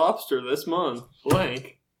Red Lobster this month.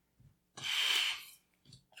 Blank.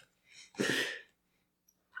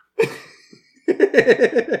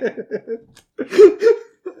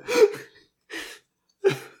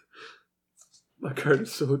 My card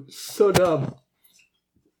is so dumb.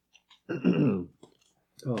 Oh.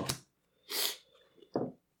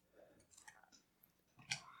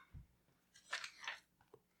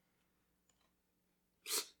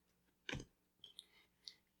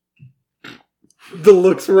 The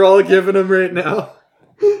looks we're all giving him right now.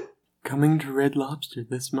 Coming to Red Lobster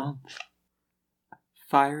this month.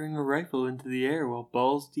 Firing a rifle into the air while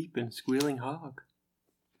balls deep in squealing hog.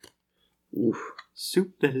 Oof.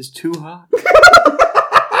 Soup that is too hot.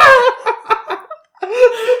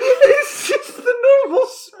 It's just the normal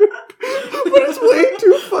soup, but it's way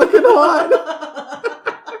too fucking hot.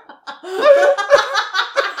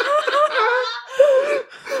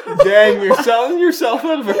 Dang, you're selling yourself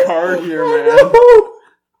out of a card here, man.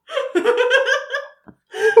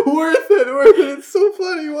 Worth it. It's so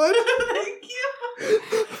funny. What? Thank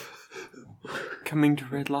you. Coming to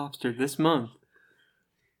Red Lobster this month.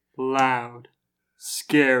 Loud,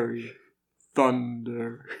 scary,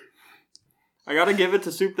 thunder. I gotta give it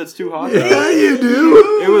to Soup That's Too Hot. Yeah, you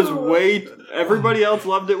do. It was way... Everybody else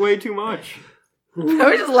loved it way too much. I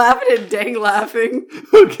was just laughing and dang laughing.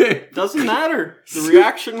 Okay. Doesn't matter. The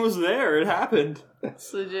reaction was there. It happened.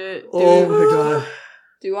 It's legit. Oh my god.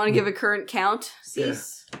 Do you want to give a current count,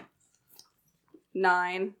 Cease?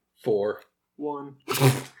 9. 4. 1.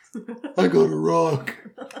 I got a rock.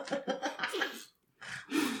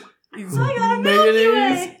 I got a Milky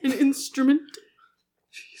Way. An instrument.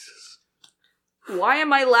 Jesus. Why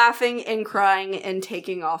am I laughing and crying and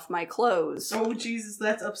taking off my clothes? Oh, Jesus,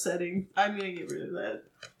 that's upsetting. I'm gonna get rid of that.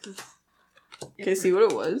 Okay, see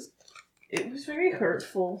what it was. It was very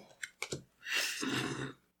hurtful.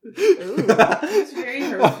 Ooh. It's very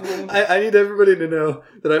hurtful. I need everybody to know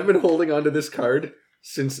that I've been holding on to this card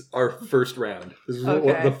since our first round. This is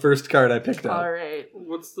Okay. the first card I picked up. Alright.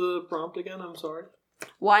 What's the prompt again? I'm sorry.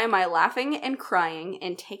 Why am I laughing and crying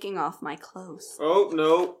and taking off my clothes? Oh,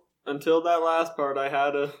 no. Until that last part, I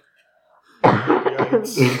had a...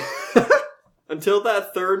 Yikes. Until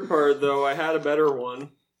that third part, though, I had a better one.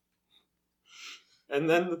 And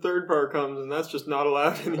then the third part comes, and that's just not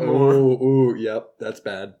allowed anymore. Ooh, yep, that's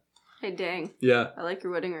bad. Hey, dang. Yeah. I like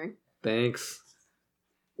your wedding ring. Thanks.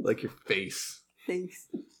 Like your face. Thanks.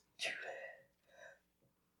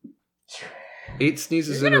 8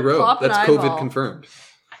 sneezes You're in a gonna row. pop an That's COVID eyeball. confirmed.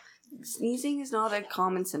 Sneezing is not a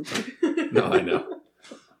common symptom. No, I know.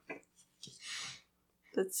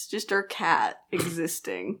 That's just our cat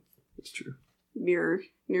existing It's true. near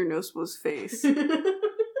Nospo's face. Have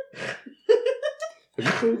you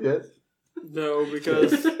played yet? No,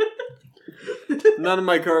 because none of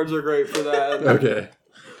my cards are great for that. Okay.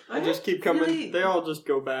 I just keep coming. Really- They all just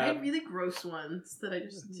go I had bad. really gross ones that I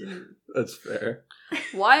just didn't. That's fair.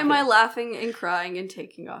 Why am I laughing and crying and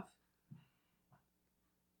taking off?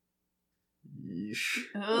 Yeesh.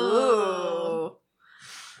 Ooh.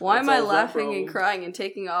 Why am I solves that laughing and problem. crying and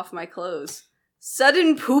taking off my clothes?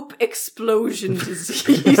 Sudden poop explosion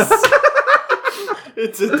disease.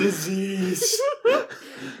 It's a disease.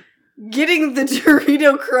 Getting the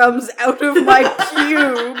Dorito crumbs out of my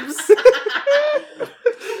pubes.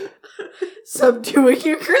 Subduing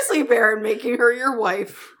your grizzly bear and making her your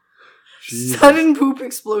wife. Jesus. Sudden poop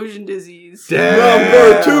explosion disease.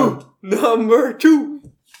 Damn. Number two.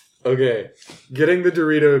 Okay. Getting the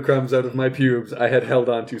Dorito crumbs out of my pubes I had held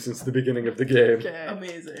on to since the beginning of the game. Okay.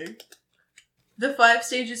 Amazing. The 5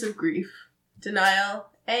 stages of grief: denial,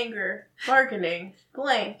 anger, bargaining,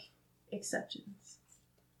 blank, acceptance.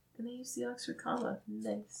 And they use the Oxford comma.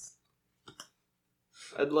 Nice.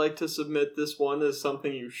 I'd like to submit this one as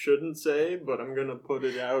something you shouldn't say, but I'm gonna put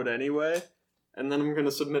it out anyway. And then I'm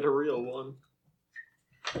gonna submit a real one.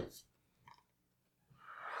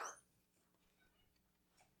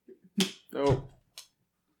 Oh.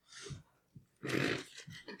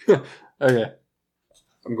 Okay.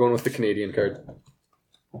 I'm going with the Canadian card.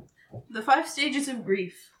 The 5 stages of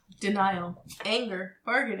grief: denial, anger,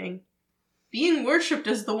 bargaining, being worshipped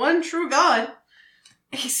as the one true God,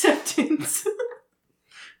 acceptance.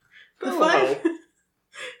 The That'll 5 help.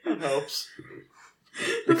 That helps.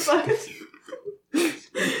 the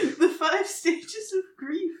 5 stages of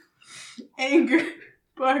grief: anger,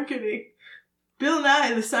 bargaining, Bill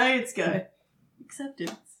Nye the Science Guy,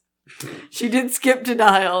 acceptance. She did skip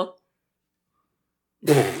denial.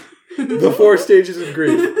 The 4 stages of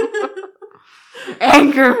grief.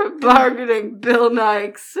 Anger, bargaining, Bill Nye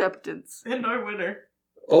acceptance. And our winner.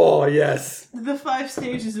 Oh, yes. The 5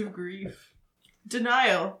 stages of grief: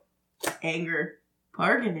 denial, anger,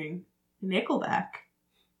 bargaining, Nickelback,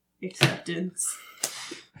 acceptance.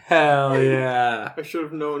 Hell yeah. I should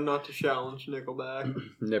have known not to challenge Nickelback.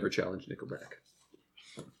 Never challenge Nickelback.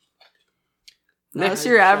 That's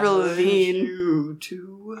your Avril Challenge Lavigne. You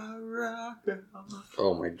to a rock.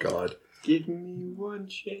 Oh my god. Give me one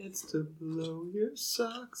chance to blow your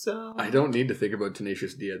socks off. I don't need to think about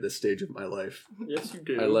Tenacious D at this stage of my life. Yes, you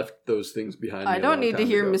do. I left those things behind me. I a don't long need to time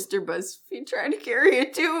hear ago. Mr. BuzzFeed trying to carry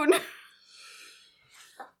a tune.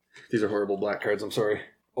 These are horrible black cards, I'm sorry.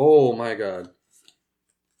 Oh my god.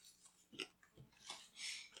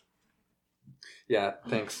 Yeah,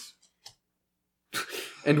 thanks.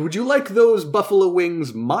 And would you like those buffalo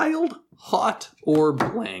wings mild, hot, or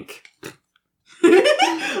blank? I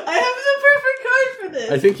have the perfect card for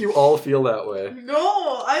this. I think you all feel that way. No,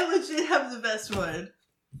 I legit have the best one.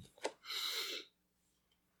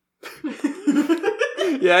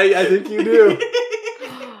 Yeah, I think you do.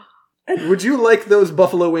 And would you like those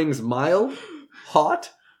buffalo wings mild,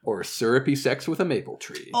 hot, or syrupy sex with a maple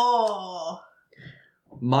tree? Oh.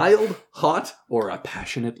 Mild, hot, or a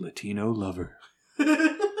passionate Latino lover?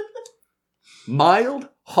 Mild,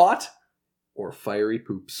 hot, or fiery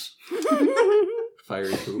poops?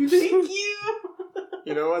 Fiery poops. Thank you.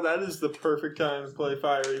 You know what? That is the perfect time to play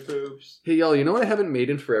Fiery Poops. Hey, y'all, you know what I haven't made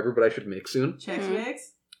in forever, but I should make soon? Chex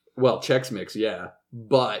Mix. Well, Chex Mix, yeah.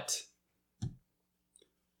 But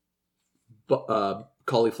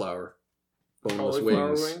cauliflower. Boneless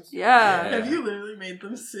Cauliflower wings. Yeah. Yeah. Have you literally made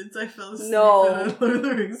them since I fell asleep No. on Lord of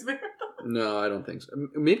the Rings marathon? No, I don't think so.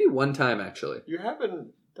 Maybe one time, actually. You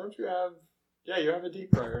haven't... Don't you have... Yeah, you have a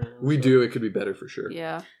deep fryer now. We so- do. It could be better for sure.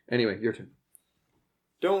 Yeah. Anyway, your turn.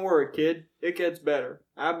 Don't worry, kid. It gets better.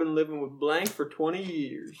 I've been living with blank for 20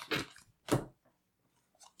 years.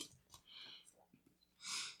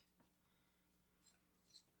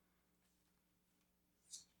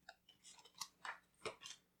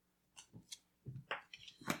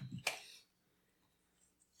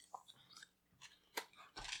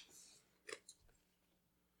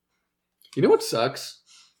 You know what sucks?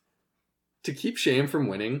 To keep Shame from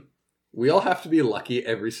winning, we all have to be lucky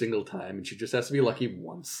every single time, and she just has to be lucky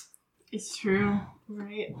once. It's true.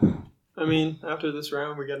 Right. I mean, after this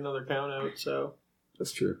round, we get another count out, so...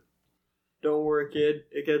 That's true. Don't worry, kid.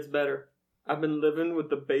 It gets better. I've been living with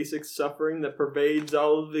the basic suffering that pervades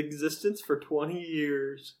all of existence for 20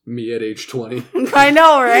 years. Me at age 20. I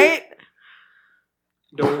know, right?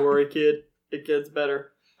 Don't worry, kid. It gets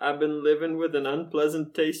better. I've been living with an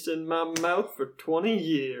unpleasant taste in my mouth for 20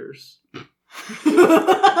 years.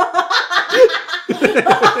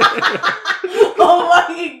 Oh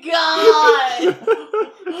my god!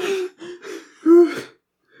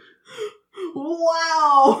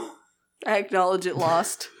 Wow! I acknowledge it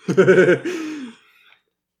lost. Don't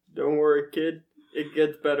worry, kid. It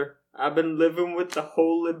gets better. I've been living with the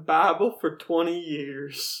Holy Bible for 20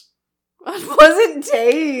 years. Unpleasant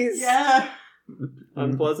taste. Yeah.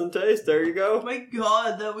 Unpleasant taste. There you Oh go. my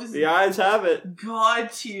god, that was The eyes have it.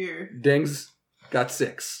 god tier. Dang's got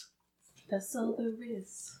 6. That's all there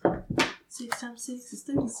is. 6 times 6 is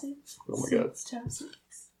 36. Oh my 6 times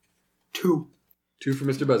 6. 2. 2 for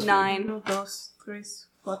Mr. BuzzFeed. 9. 1, 2, 3,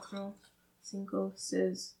 4, 5,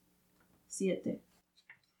 6, 7.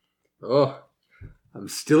 Oh, I'm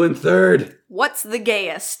still in 3rd. What's the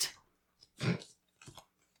gayest?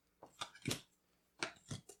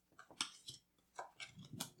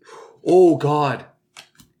 Oh, God.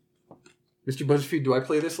 Mr. BuzzFeed, do I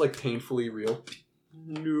play this like painfully real?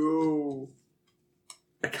 No.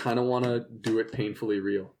 I kind of want to do it painfully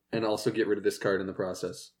real and also get rid of this card in the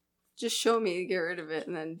process. Just show me, get rid of it,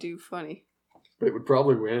 and then do funny. But it would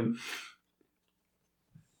probably win.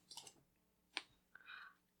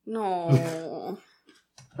 No.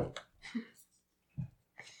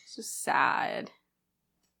 It's just sad.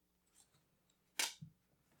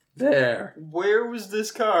 There. Where was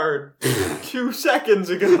this card 2 seconds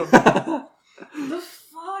ago? The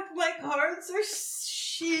fuck? My cards are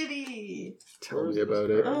shitty. Tell me about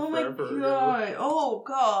it. Oh my Forever ago. god. Oh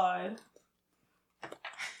god.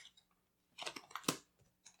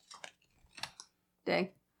 Dang.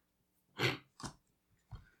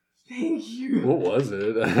 Thank you. What was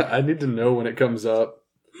it? I need to know when it comes up.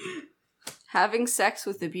 Having sex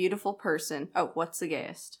with a beautiful person. Oh, what's the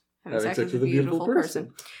gayest? Having sex with a beautiful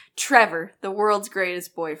person. Trevor, the world's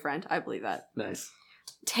greatest boyfriend. I believe that. Nice.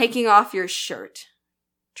 Taking off your shirt.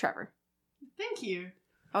 Trevor. Thank you.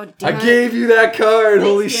 Oh, damn I it. gave you that card.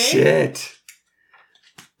 Holy Thanks, shit.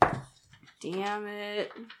 Damn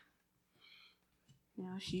it.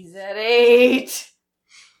 Now she's at 8.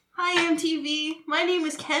 Hi MTV. My name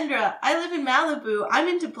is Kendra. I live in Malibu. I'm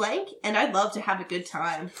into blank and I'd love to have a good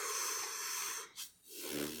time.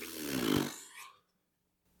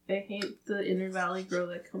 I hate the Inner Valley girl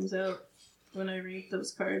that comes out when I read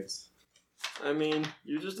those cards. I mean,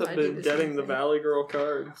 you just I have do been the same getting the thing. Valley Girl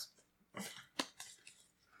cards.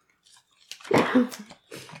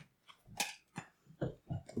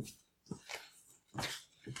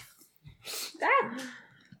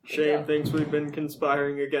 Shane thinks we've been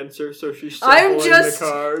conspiring against her, so she's I'm shuffling just the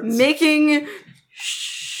cards. making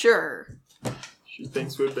sure. She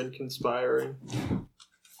thinks we've been conspiring.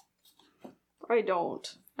 I don't.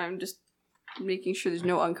 I'm just making sure there's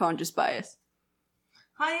no unconscious bias.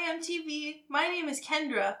 Hi MTV. My name is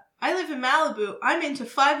Kendra. I live in Malibu. I'm into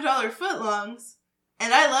 $5 footlongs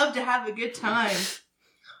and I love to have a good time.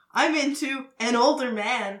 I'm into an older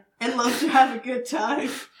man and love to have a good time.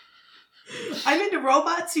 I'm into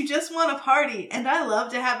robots who just want to party and I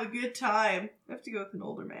love to have a good time. I have to go with an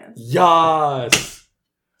older man. Yes.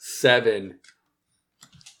 7.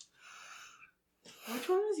 Which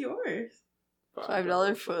one was yours? $5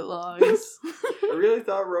 footlongs. I really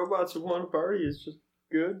thought robots who want to party is just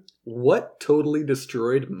good. What totally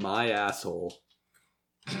destroyed my asshole?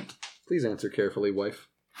 Please answer carefully, wife.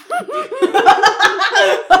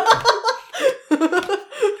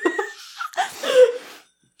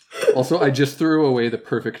 Also, I just threw away the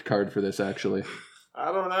perfect card for this, actually.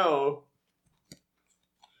 I don't know.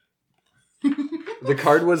 The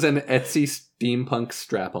card was an Etsy steampunk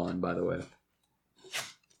strap-on, by the way.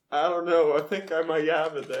 I don't know. I think I might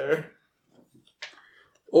have it there.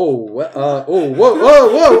 Oh, whoa,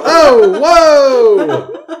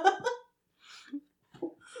 whoa!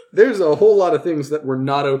 There's a whole lot of things that were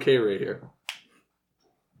not okay right here.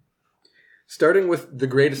 Starting with the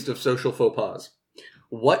greatest of social faux pas.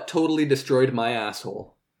 What totally destroyed my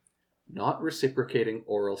asshole? Not reciprocating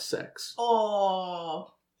oral sex. Oh.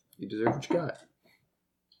 You deserve what you got.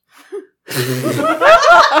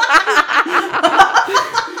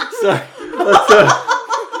 Sorry.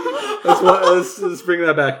 Let's bring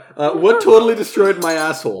that back. What totally destroyed my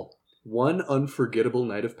asshole? One unforgettable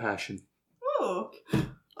night of passion. Oh. Okay.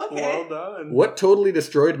 Well done. What totally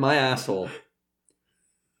destroyed my asshole?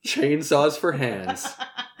 Chainsaws for hands.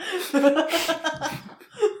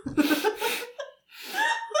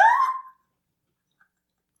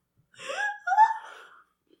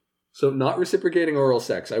 So not reciprocating oral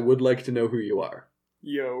sex. I would like to know who you are.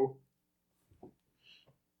 Yo.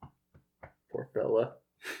 Poor fella.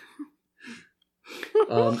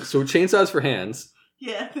 So chainsaws for hands.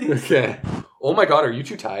 Yeah. I think so. Okay. Oh my god, are you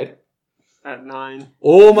two tied? At 9.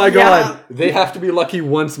 Oh my god. They have to be lucky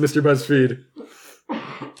once, Mr. BuzzFeed.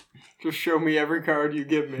 Just show me every card you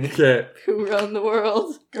give me. Okay. Who run the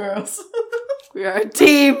world? Girls. We are a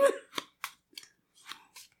team.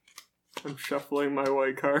 I'm shuffling my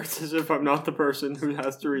white cards as if I'm not the person who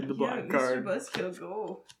has to read the black Mr. card. Buzzkill,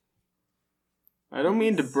 go. I don't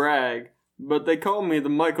mean to brag, but they call me the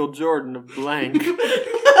Michael Jordan of blank.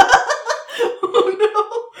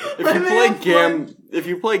 Oh no! If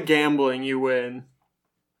you play gambling, you win.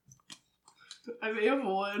 I may have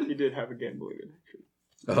won. You did have a gambling addiction.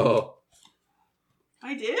 Oh.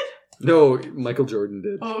 I did? No, Michael Jordan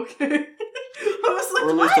did. Oh, okay. I was like, Or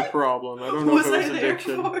at least a what? problem. I don't know Was if it I was there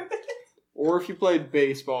addiction. for it? Or if you played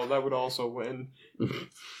baseball, that would also win.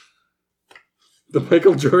 The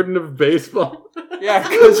Michael Jordan of baseball. Yeah,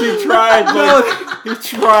 because you tried. Like, you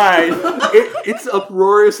tried. It's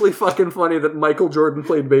uproariously fucking funny that Michael Jordan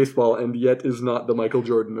played baseball and yet is not the Michael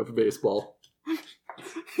Jordan of baseball.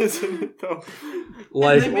 Isn't it though?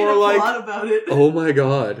 Like, And they made or a like- plot about it. oh my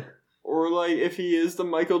god. Or like, if he is the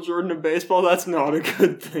Michael Jordan of baseball, that's not a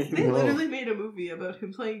good thing. They No. literally made a movie about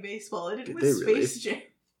him playing baseball, and it Did was they really? Space Jam.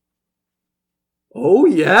 Oh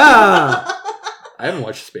yeah. I haven't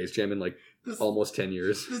watched Space Jam in like This- almost 10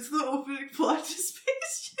 years. That's the opening plot to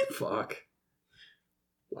Space Jam. Fuck.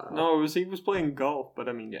 Wow. No, he was playing golf, but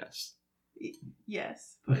I mean, yes.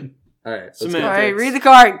 Yes, but Alright, let's Samantha. go. Alright, read the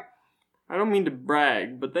card. I don't mean to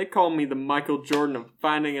brag, but they call me the Michael Jordan of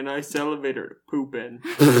finding a nice elevator to poop in.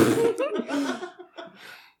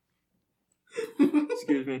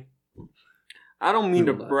 Excuse me. I don't mean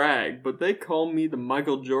to Robot. brag, but they call me the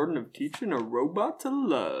Michael Jordan of teaching a robot to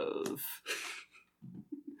love.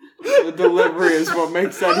 The delivery is what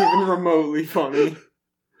makes that even remotely funny.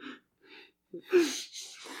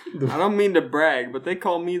 I don't mean to brag, but they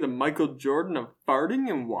call me the Michael Jordan of farting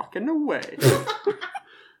and walking away.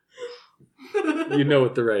 You know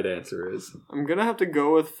what the right answer is. I'm gonna have to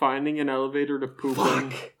go with finding an elevator to poop in.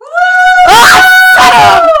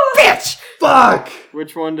 Bitch! Fuck!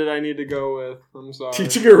 Which one did I need to go with? I'm sorry.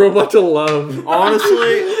 Teaching a robot to love. Honestly,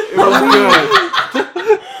 it was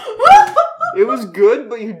good. It was good,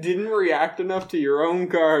 but you didn't react enough to your own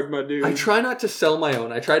card, my dude. I try not to sell my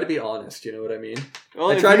own. I try to be honest, you know what I mean?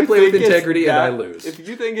 Well, I if try to you play with think it's integrity and that- I lose. If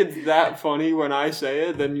you think it's that funny when I say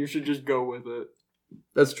it, then you should just go with it.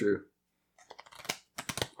 That's true.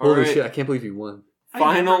 All Holy right. shit, I can't believe you won.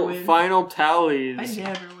 I never win. Final tallies. I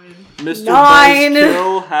never win. Mr. 9.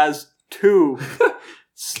 Buzzkill has 2.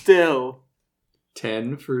 Still.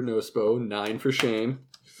 10 for Nospo, 9 for Shane,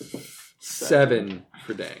 7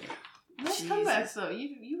 for Dang. Nice comebacks though.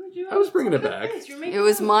 You were doing. I was bringing it some back. things. You're making It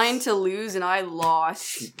was notes. mine to lose and I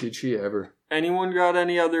lost. Did she ever? Anyone got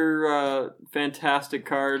any other fantastic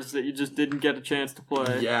cards that you just didn't get a chance to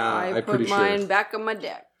play? Yeah, I I'm put pretty mine sure. back on my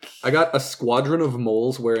deck. I got a squadron of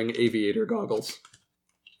moles wearing aviator goggles.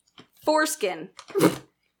 Foreskin.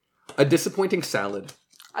 A disappointing salad.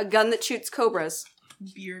 A gun that shoots cobras.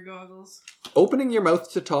 Beer goggles. Opening your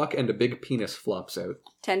mouth to talk and a big penis flops out.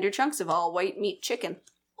 Tender chunks of all white meat chicken.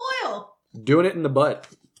 Oil. Doing it in the butt.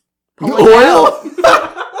 Pulling Oil!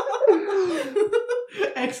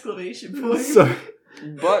 Exclamation point. Sorry.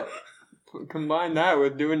 But combine that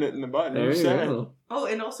with doing it in the button. There You you said. go. Oh,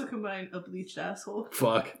 and also combine a bleached asshole.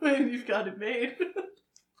 Fuck. And you've got it made.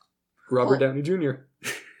 Robert Oh. Downey Jr.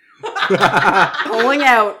 Pulling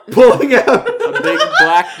out. Pulling out. A big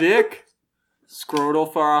black dick,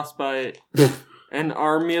 scrotal frostbite, an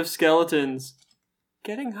army of skeletons.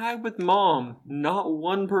 Getting high with mom. Not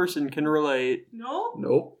one person can relate. No?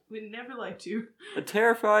 Nope. We'd never like to. A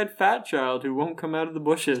terrified fat child who won't come out of the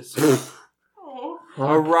bushes. Oh.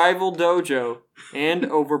 A rival dojo. And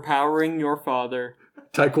overpowering your father.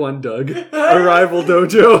 Taekwondo Doug. Arrival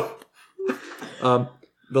Dojo.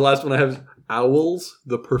 The last one I have is Owls,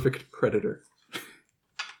 the Perfect Predator.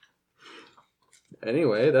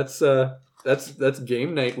 Anyway, that's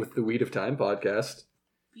game night with the Weed of Time podcast.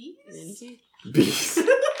 Bees? Bees.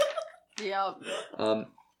 Yeah.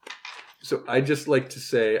 So I just like to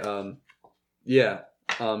say,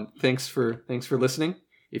 thanks for listening.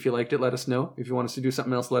 If you liked it, let us know. If you want us to do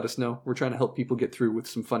something else, let us know. We're trying to help people get through with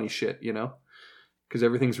some funny shit, you know? Because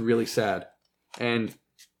everything's really sad. And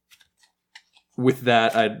with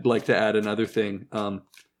that, I'd like to add another thing.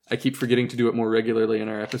 I keep forgetting to do it more regularly in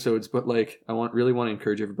our episodes, but I really want to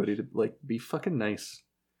encourage everybody to be fucking nice.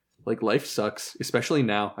 Life sucks, especially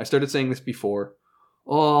now. I started saying this before.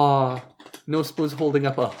 Oh, Nospo's holding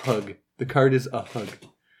up a hug. The card is a hug.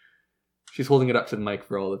 She's holding it up to the mic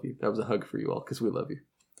for all of you. That was a hug for you all, because we love you.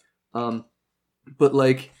 But,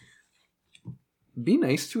 like, be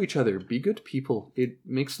nice to each other. Be good people. It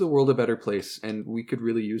makes the world a better place, and we could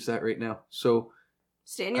really use that right now. So...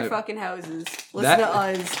 Stay in your fucking houses. Listen to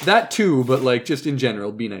us. That too, but, like, just in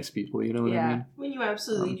general, be nice people. You know what I mean? When you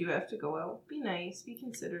absolutely do have to go out, be nice, be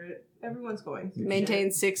considerate. Everyone's going through Maintain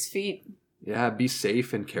shit. 6 feet. Yeah, be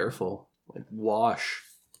safe and careful. Like, wash.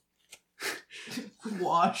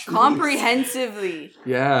 Wash. Comprehensively.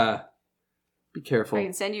 Yeah. Be careful. I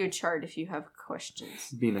can send you a chart if you have questions.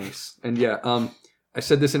 Be nice. And yeah, I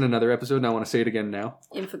said this in another episode, and I want to say it again now.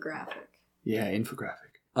 Infographic. Yeah,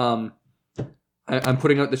 infographic. I'm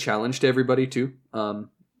putting out the challenge to everybody too.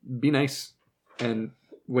 Be nice. And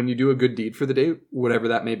when you do a good deed for the day, whatever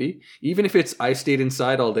that may be, even if it's I stayed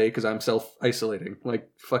inside all day because I'm self-isolating, like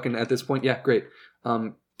fucking at this point, yeah, great.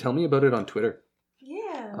 Tell me about it on Twitter.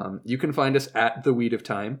 Yeah. You can find us at The Weed of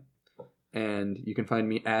Time, and you can find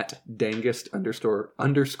me at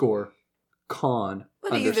Dangest_con_.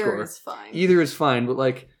 But either is fine. Either is fine, but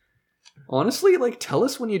like, honestly, like, tell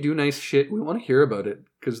us when you do nice shit. We want to hear about it,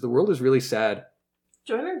 because the world is really sad.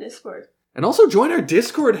 Join our Discord. And also join our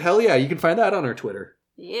Discord. Hell yeah, you can find that on our Twitter.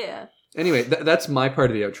 Yeah. Anyway, that's my part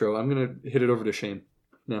of the outro. I'm going to hit it over to Shane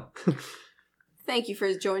now. Thank you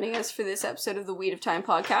for joining us for this episode of the Weed of Time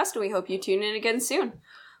podcast, and we hope you tune in again soon.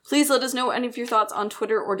 Please let us know any of your thoughts on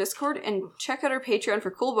Twitter or Discord, and check out our Patreon for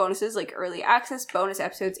cool bonuses like early access, bonus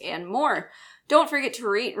episodes, and more. Don't forget to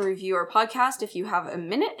rate and review our podcast if you have a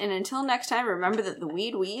minute, and until next time, remember that the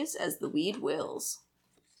weed weaves as the weed wills.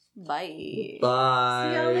 Bye. Bye.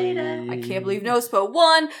 See y'all later. I can't believe Nospo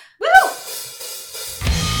won. Woo!